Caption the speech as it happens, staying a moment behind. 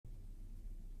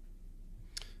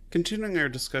Continuing our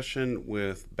discussion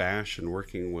with Bash and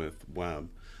working with web,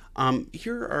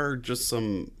 here are just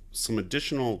some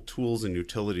additional tools and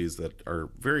utilities that are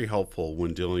very helpful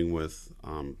when dealing with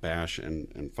Bash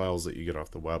and files that you get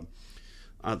off the web.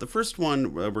 The first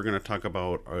one we're going to talk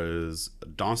about is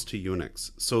DOS to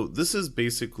Unix. So this is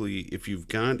basically if you've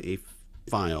got a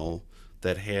file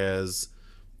that has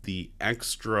the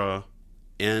extra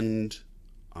end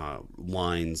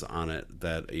lines on it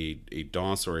that a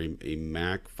DOS or a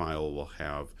Mac file will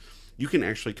have, you can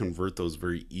actually convert those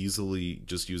very easily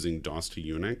just using DOS to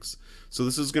Unix. So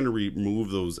this is going to remove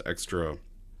those extra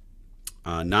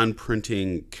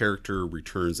non-printing character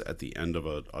returns at the end of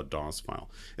a DOS file.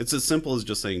 It's as simple as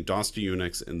just saying DOS to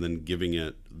Unix and then giving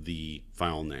it the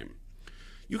file name.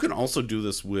 You can also do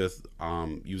this with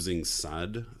using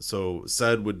sed. So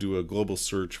sed would do a global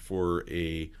search for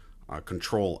a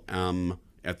control M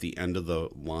at the end of the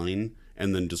line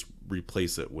and then just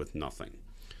replace it with nothing.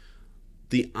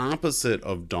 The opposite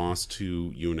of DOS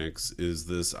to Unix is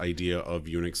this idea of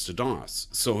Unix to DOS.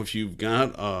 So if you've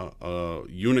got a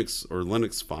Unix or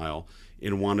Linux file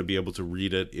and want to be able to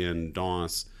read it in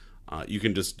DOS, you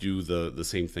can just do the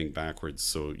same thing backwards.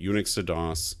 So Unix to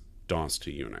DOS, DOS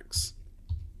to Unix.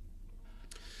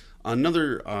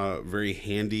 Another very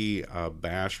handy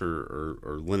Bash or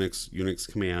Linux Unix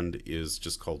command is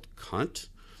just called cut.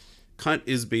 Cut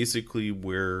is basically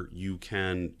where you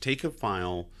can take a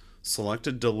file, select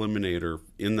a delimiter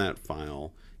in that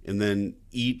file, and then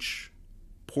each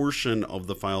portion of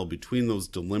the file between those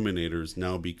delimiters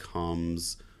now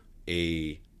becomes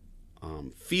a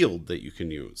field that you can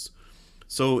use.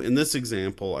 So in this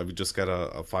example, I've just got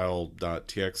a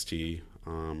file.txt.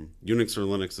 Unix or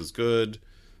Linux is good.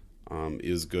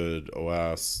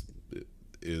 OS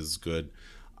is good.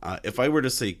 If I were to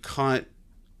say cut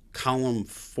column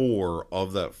 4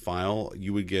 of that file,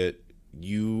 you would get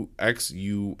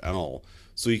XUL.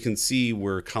 So you can see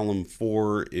where column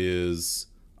 4 is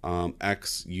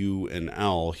X, U, and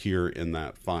L here in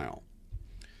that file.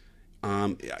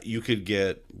 You could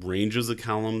get ranges of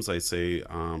columns. I say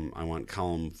I want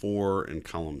column 4 and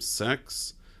column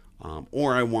 6,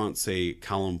 or I want, say,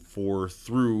 column 4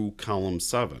 through column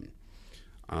 7.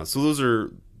 So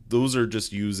those are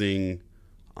just using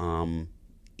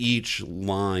each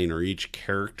line or each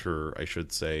character, I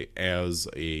should say, as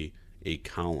a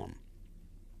column.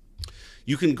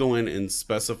 You can go in and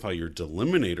specify your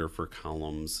delimiter for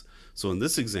columns. So in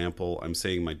this example, I'm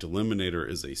saying my delimiter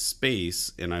is a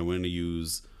space, and I want to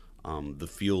use the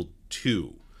field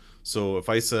 2. So if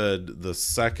I said the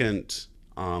second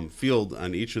field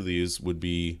on each of these would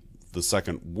be the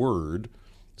second word.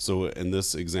 So in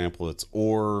this example, it's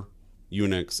or,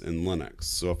 Unix, and Linux.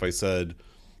 So if I said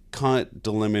cut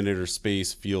delimiter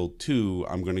space field 2,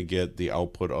 I'm going to get the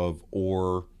output of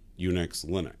or, Unix,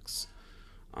 Linux.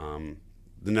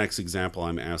 The next example,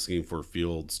 I'm asking for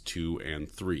fields 2 and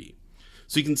 3.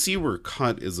 So you can see where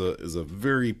cut is a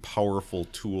very powerful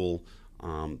tool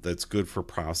that's good for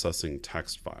processing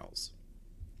text files.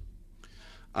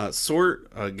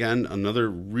 Sort, again, another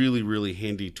really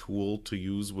handy tool to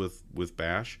use with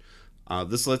Bash.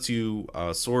 This lets you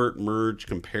sort, merge,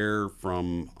 compare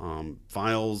from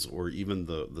files or even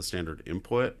the standard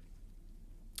input.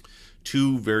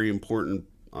 Two very important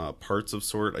parts of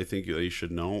sort I think that you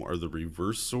should know are the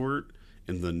reverse sort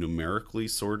and the numerically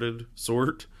sorted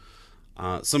sort.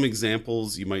 Some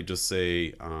examples, you might just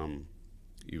say,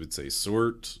 you would say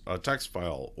sort a text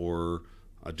file, or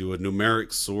do a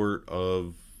numeric sort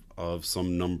of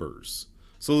some numbers.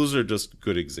 So those are just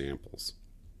good examples.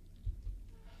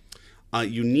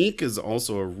 Unique is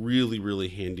also a really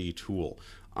handy tool.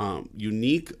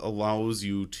 Unique allows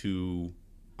you to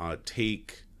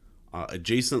take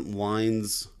adjacent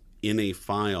lines in a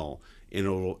file, and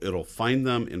it'll find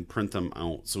them and print them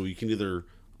out. So you can either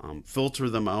filter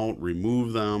them out,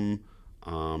 remove them,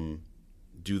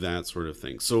 do that sort of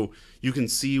thing. So you can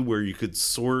see where you could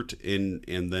sort in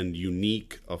and then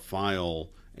unique a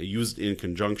file used in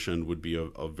conjunction would be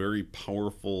a very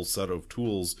powerful set of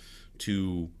tools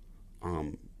to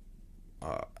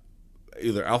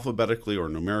either alphabetically or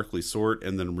numerically sort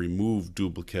and then remove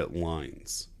duplicate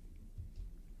lines.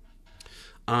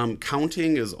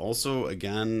 Counting is also,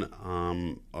 again,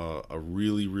 a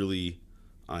really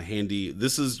handy.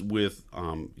 This is with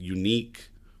unique.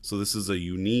 So this is a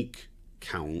unique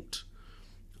count.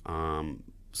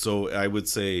 So I would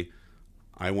say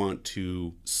I want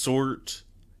to sort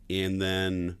and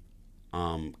then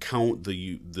count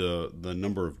the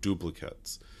number of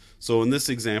duplicates. So in this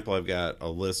example, I've got a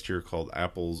list here called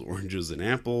apples, oranges, and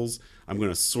apples. I'm going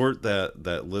to sort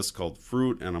that list called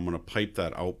fruit, and I'm going to pipe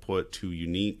that output to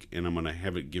unique, and I'm going to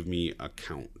have it give me a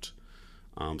count.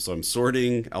 So I'm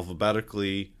sorting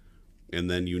alphabetically, and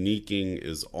then uniquing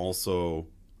is also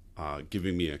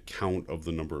giving me a count of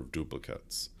the number of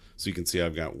duplicates. So you can see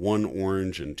I've got 1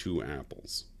 orange and 2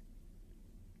 apples.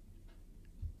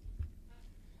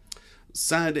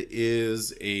 Sed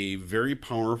is a very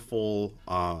powerful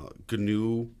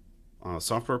GNU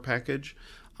software package.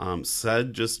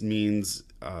 Sed just means,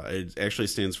 it actually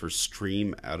stands for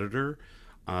Stream Editor.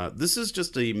 This is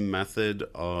just a method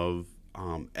of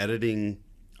editing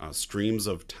streams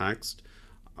of text.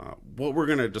 What we're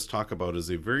going to just talk about is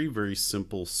a very, very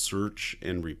simple search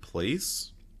and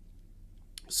replace.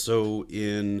 So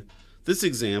in this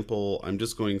example, I'm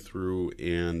just going through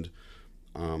and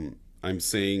I'm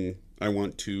saying I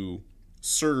want to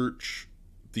search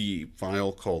the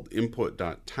file called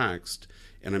input.txt,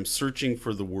 and I'm searching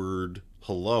for the word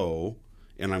hello,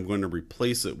 and I'm going to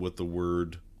replace it with the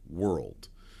word world.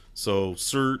 So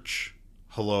search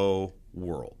hello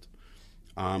world.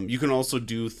 You can also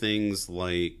do things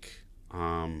like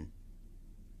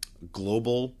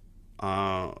global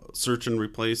search and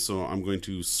replace. So I'm going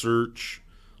to search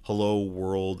hello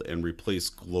world and replace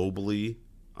globally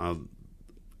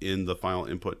in the file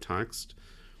input text.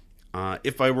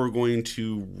 If I were going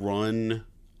to run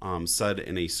sed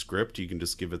in a script, you can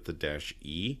just give it the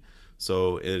 -e.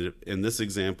 So in this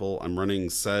example, I'm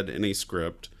running sed in a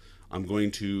script. I'm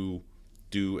going to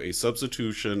do a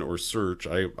substitution or search.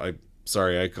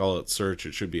 Sorry, I call it search.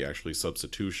 It should be actually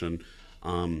substitution.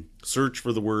 Search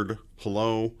for the word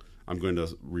hello. I'm going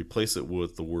to replace it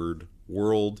with the word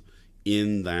world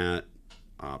in that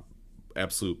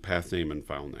absolute path name and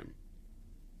file name.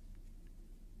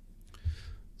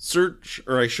 Search,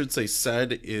 or I should say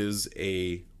sed, is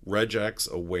a regex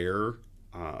aware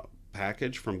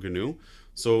package from GNU.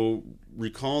 So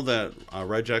recall that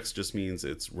regex just means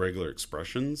it's regular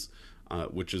expressions,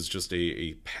 which is just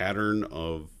a pattern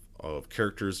of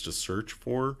characters to search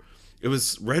for.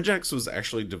 Regex was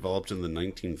actually developed in the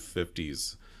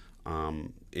 1950s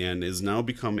and is now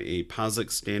become a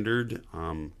POSIX standard.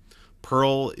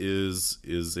 Perl is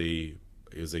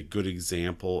a good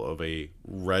example of a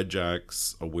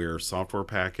regex aware software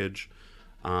package.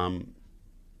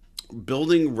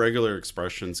 Building regular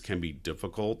expressions can be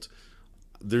difficult.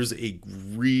 There's a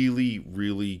really,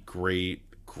 really great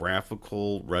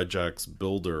graphical regex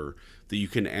builder that you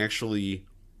can actually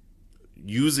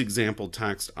use example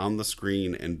text on the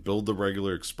screen and build the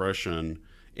regular expression,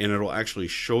 and it'll actually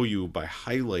show you by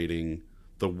highlighting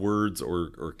the words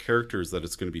or characters that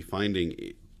it's going to be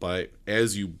finding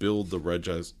as you build the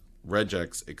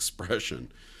regex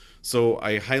expression. So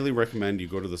I highly recommend you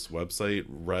go to this website,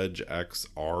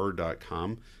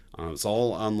 regxr.com. It's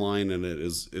all online, and it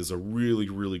is a really,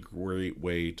 really great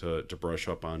way to brush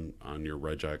up on your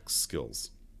regex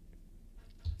skills.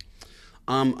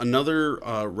 Another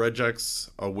regex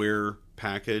aware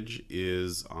package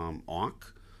is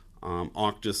awk.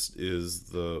 Awk just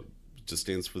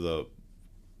stands for the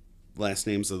last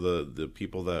names of the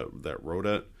people that wrote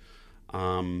it.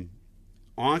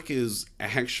 Awk is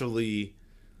actually,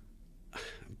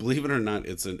 believe it or not,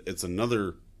 it's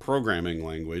another programming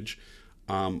language.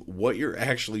 What you're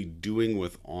actually doing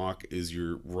with awk is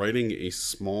you're writing a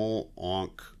small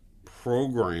awk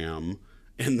program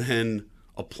and then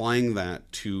applying that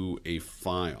to a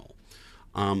file.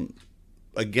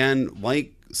 Again,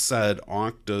 like said,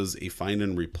 awk does a find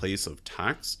and replace of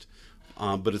text,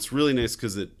 but it's really nice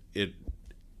because it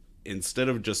instead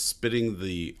of just spitting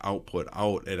the output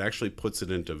out, it actually puts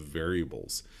it into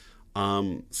variables.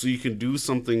 So you can do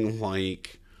something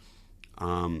like,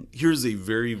 here's a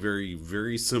very, very,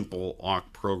 very simple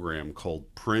awk program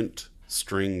called print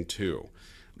string 2.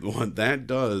 What that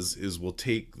does is we'll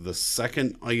take the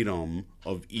second item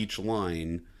of each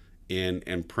line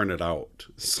and print it out.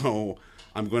 So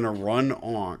I'm going to run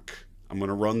awk. I'm going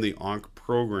to run the awk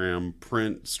program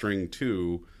print string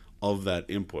 2 of that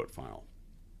input file.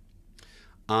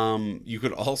 You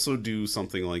could also do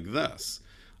something like this.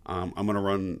 I'm going to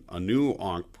run a new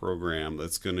awk program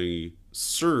that's going to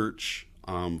search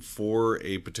for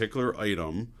a particular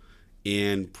item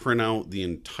and print out the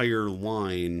entire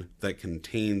line that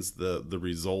contains the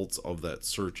results of that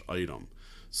search item.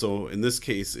 So in this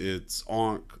case, it's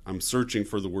awk. I'm searching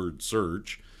for the word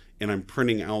search, and I'm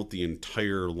printing out the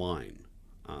entire line.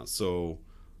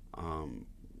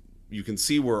 You can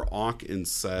see where awk and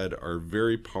sed are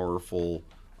very powerful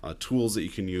tools that you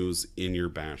can use in your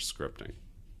bash scripting.